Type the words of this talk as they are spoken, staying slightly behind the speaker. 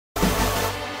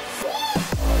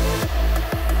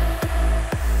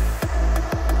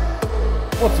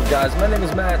What's up, guys? My name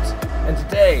is Matt, and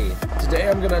today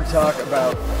I'm going to talk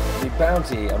about the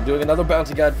bounty. I'm doing another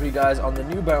bounty guide for you guys on the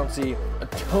new bounty,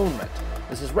 Atonement.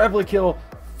 This is rapidly kill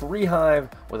 3 hive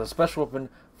with a special weapon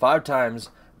 5 times.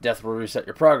 Death will reset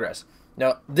your progress.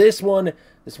 Now, this one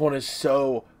is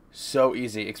so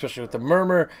easy, especially with the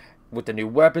murmur, with the new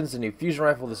weapons, the new fusion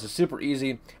rifle. This is super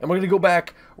easy, and we're gonna go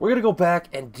back. We're gonna go back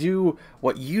and do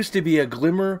what used to be a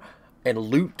glimmer and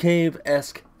loot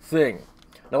cave-esque thing.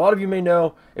 Now, a lot of you may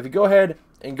know, if you go ahead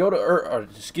and go to Earth, or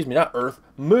excuse me, not Earth,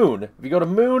 Moon. If you go to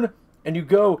Moon and you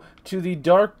go to the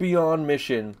Dark Beyond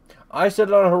mission, I set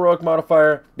it on a heroic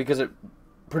modifier because it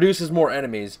produces more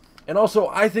enemies. And also,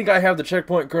 I think I have the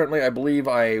checkpoint currently. I believe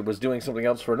I was doing something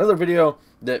else for another video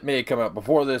that may come out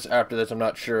before this, after this, I'm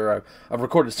not sure. I've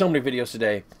recorded so many videos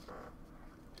today,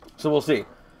 so we'll see.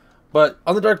 But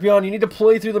on the Dark Beyond, you need to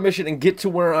play through the mission and get to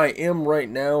where I am right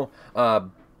now.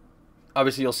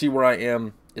 Obviously, you'll see where I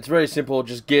am. It's very simple.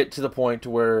 Just get to the point to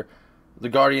where the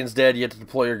Guardian's dead, you have to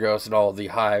deploy your ghost, and all of the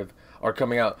hive are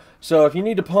coming out. So if you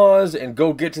need to pause and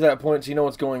go get to that point so you know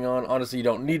what's going on, honestly, you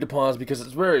don't need to pause because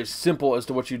it's very simple as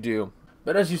to what you do.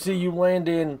 But as you see, you land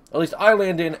in, at least I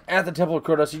land in, at the Temple of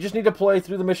Krotos. You just need to play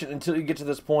through the mission until you get to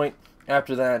this point.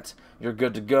 After that, you're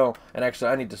good to go. And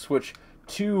actually, I need to switch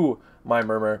to my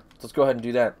murmur. So let's go ahead and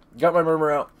do that. Got my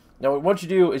murmur out. Now, what you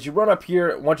do is you run up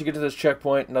here once you get to this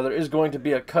checkpoint. Now, there is going to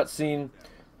be a cutscene.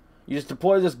 You just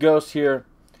deploy this ghost here,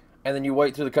 and then you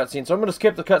wait through the cutscene. So I'm going to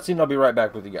skip the cutscene, and I'll be right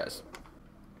back with you guys.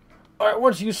 Alright,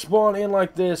 once you spawn in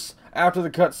like this, after the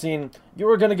cutscene, you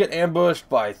are going to get ambushed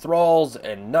by thralls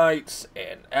and knights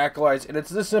and acolytes, and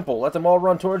it's this simple. Let them all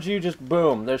run towards you, just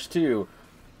boom, there's 2.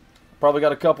 Probably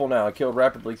got a couple now. I killed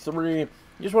rapidly 3. You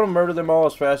just want to murder them all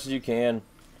as fast as you can.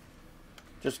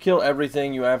 Just kill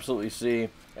everything you absolutely see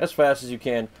as fast as you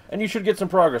can, and you should get some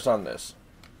progress on this.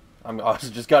 I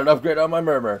just got an upgrade on my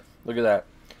murmur. Look at that.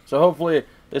 So hopefully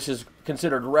this is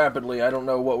considered rapidly. I don't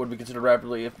know what would be considered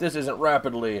rapidly if this isn't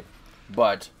rapidly,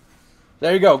 but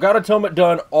there you go. Got Atonement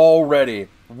done already.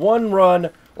 1 run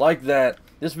like that.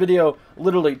 This video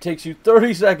literally takes you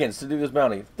 30 seconds to do this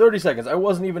bounty. 30 seconds. I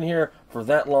wasn't even here for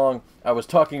that long. I was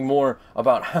talking more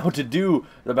about how to do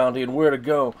the bounty and where to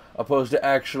go, opposed to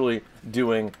actually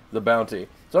doing the bounty.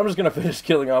 So I'm just going to finish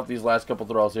killing off these last couple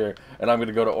thralls here, and I'm going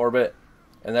to go to orbit.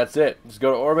 And that's it. Just go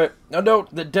to orbit. Now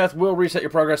note that death will reset your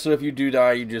progress, so if you do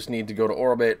die, you just need to go to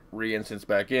orbit, re-instance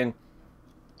back in.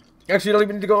 Actually, you don't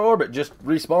even need to go to orbit. Just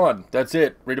respawn. That's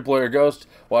it. Redeploy your ghost,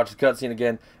 watch the cutscene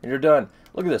again, and you're done.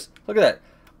 Look at this. Look at that.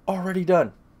 Already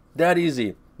done. That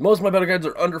easy. Most of my battle guides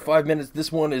are under 5 minutes.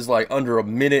 This one is like under a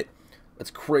minute.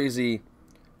 That's crazy.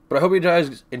 But I hope you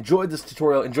guys enjoyed this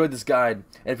tutorial, enjoyed this guide.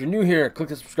 And if you're new here, click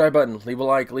the subscribe button, leave a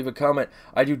like, leave a comment.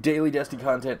 I do daily Destiny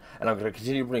content, and I'm going to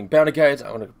continue to bring bounty guides.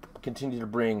 I'm going to continue to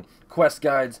bring quest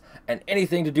guides, and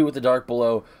anything to do with the dark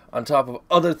below, on top of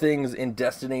other things in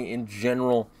Destiny in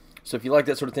general. So if you like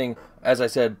that sort of thing, as I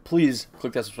said, please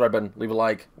click that subscribe button, leave a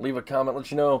like, leave a comment, let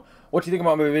you know what you think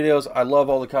about my videos. I love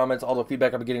all the comments, all the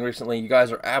feedback I've been getting recently. You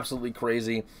guys are absolutely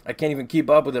crazy. I can't even keep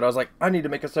up with it. I was like, I need to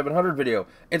make a 700 video.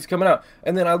 It's coming out.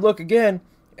 And then I look again,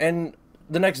 and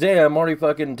the next day I'm already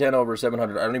fucking 10 over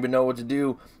 700. I don't even know what to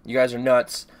do. You guys are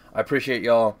nuts. I appreciate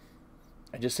y'all.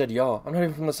 I just said y'all. I'm not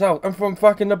even from the South. I'm from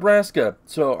fucking Nebraska.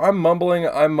 So I'm mumbling,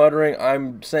 I'm muttering,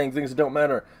 I'm saying things that don't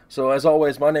matter. So as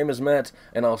always, my name is Matt,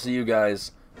 and I'll see you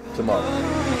guys tomorrow.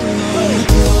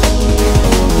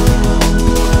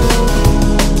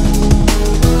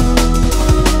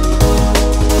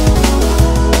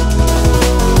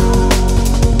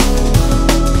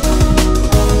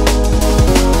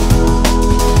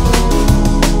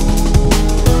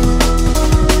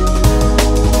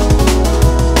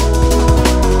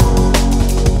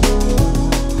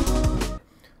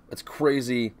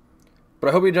 Crazy. But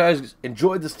I hope you guys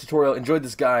enjoyed this tutorial, enjoyed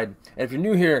this guide. And if you're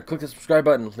new here, click the subscribe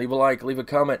button, leave a like, leave a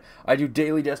comment. I do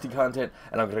daily Destiny content,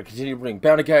 and I'm going to continue to bring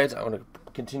bounty guides. I'm going to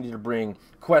continue to bring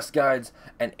quest guides,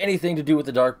 and anything to do with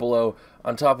the dark below,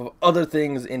 on top of other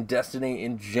things in Destiny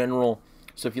in general.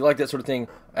 So if you like that sort of thing,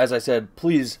 as I said,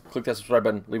 please click that subscribe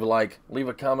button, leave a like, leave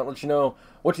a comment, let you know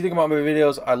what you think about my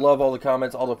videos. I love all the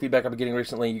comments, all the feedback I've been getting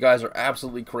recently. You guys are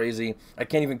absolutely crazy. I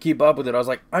can't even keep up with it. I was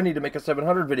like, I need to make a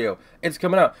 700 video. It's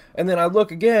coming out. And then I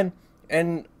look again,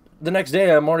 and the next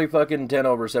day I'm already fucking 10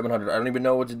 over 700. I don't even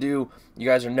know what to do. You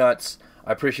guys are nuts.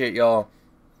 I appreciate y'all.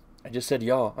 I just said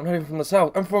y'all. I'm not even from the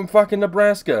South. I'm from fucking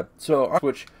Nebraska. So I'll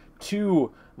switch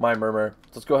to my murmur.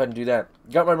 So let's go ahead and do that.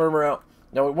 Got my murmur out.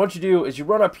 Now, what you do is you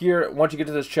run up here once you get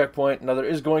to this checkpoint. Now, there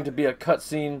is going to be a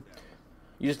cutscene.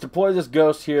 You just deploy this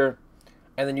ghost here,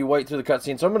 and then you wait through the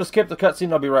cutscene. So I'm going to skip the cutscene,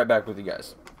 and I'll be right back with you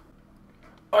guys.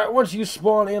 Alright, once you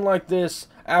spawn in like this,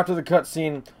 after the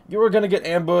cutscene, you are going to get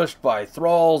ambushed by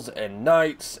thralls and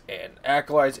knights and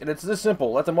acolytes, and it's this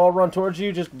simple. Let them all run towards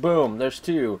you, just boom, there's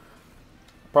 2.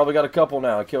 Probably got a couple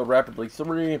now. I killed rapidly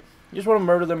 3. You just want to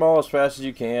murder them all as fast as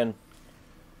you can.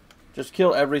 Just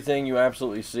kill everything you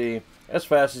absolutely see as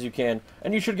fast as you can,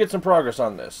 and you should get some progress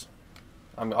on this.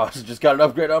 I just got an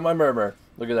upgrade on my murmur.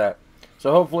 Look at that.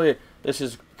 So hopefully this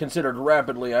is considered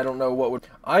rapidly. I don't know what would...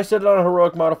 I set it on a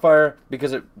heroic modifier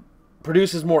because it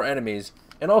produces more enemies.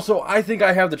 And also, I think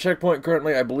I have the checkpoint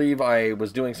currently. I believe I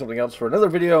was doing something else for another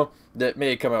video that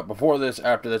may come out before this,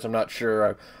 after this. I'm not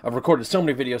sure. I've recorded so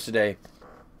many videos today.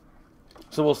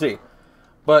 So we'll see.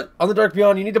 But on the Dark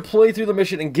Beyond, you need to play through the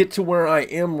mission and get to where I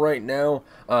am right now.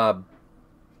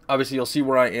 Obviously, you'll see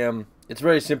where I am. It's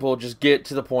very simple. Just get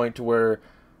to the point to where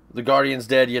the Guardian's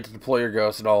dead, you have to deploy your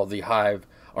ghost, and all of the Hive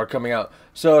are coming out.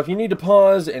 So if you need to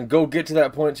pause and go get to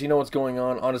that point so you know what's going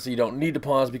on, honestly, you don't need to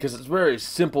pause because it's very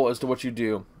simple as to what you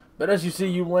do. But as you see,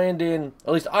 you land in,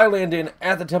 at least I land in,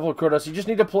 at the Temple of Krotos. You just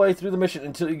need to play through the mission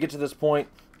until you get to this point.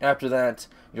 After that,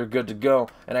 you're good to go.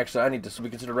 And actually, I need to be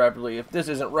considered rapidly if this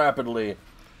isn't rapidly.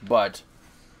 But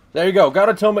there you go. Got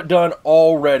Atonement done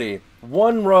already.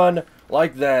 One run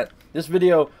like that. This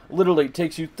video literally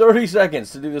takes you 30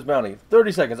 seconds to do this bounty.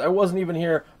 30 seconds. I wasn't even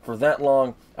here for that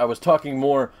long. I was talking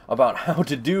more about how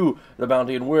to do the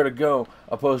bounty and where to go,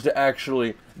 opposed to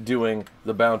actually doing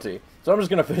the bounty. So I'm just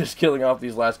going to finish killing off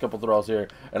these last couple thralls here,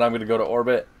 and I'm going to go to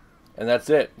orbit, and that's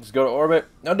it. Just go to orbit.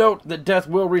 Now note that death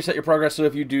will reset your progress, so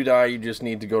if you do die, you just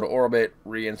need to go to orbit,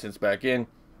 re-instance back in.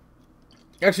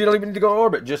 Actually, you don't even need to go to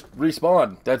orbit. Just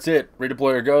respawn. That's it.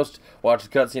 Redeploy your ghost, watch the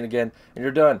cutscene again, and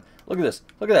you're done. Look at this.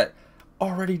 Look at that.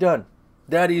 Already done.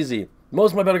 That easy.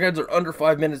 Most of my battle guides are under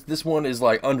 5 minutes. This one is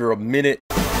like under a minute.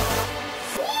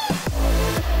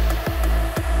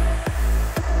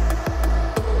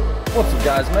 What's up,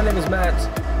 guys? My name is Matt,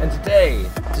 and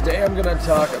today I'm going to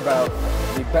talk about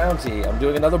the bounty. I'm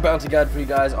doing another bounty guide for you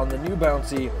guys on the new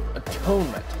bounty,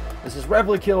 Atonement. This is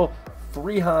rapidly kill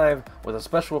 3 Hive with a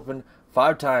special weapon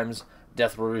 5 times.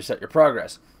 Death will reset your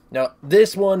progress. Now,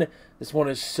 this one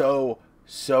is so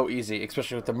easy,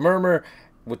 especially with the murmur,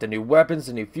 with the new weapons,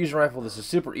 the new fusion rifle. This is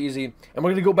super easy, and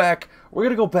we're gonna go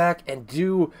back and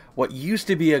do what used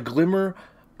to be a glimmer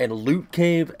and loot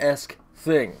cave-esque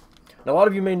thing. Now, a lot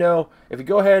of you may know, if you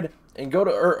go ahead and go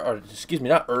to Earth, or excuse me,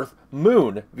 not Earth,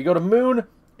 Moon. If you go to Moon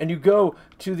and you go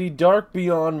to the Dark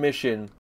Beyond mission,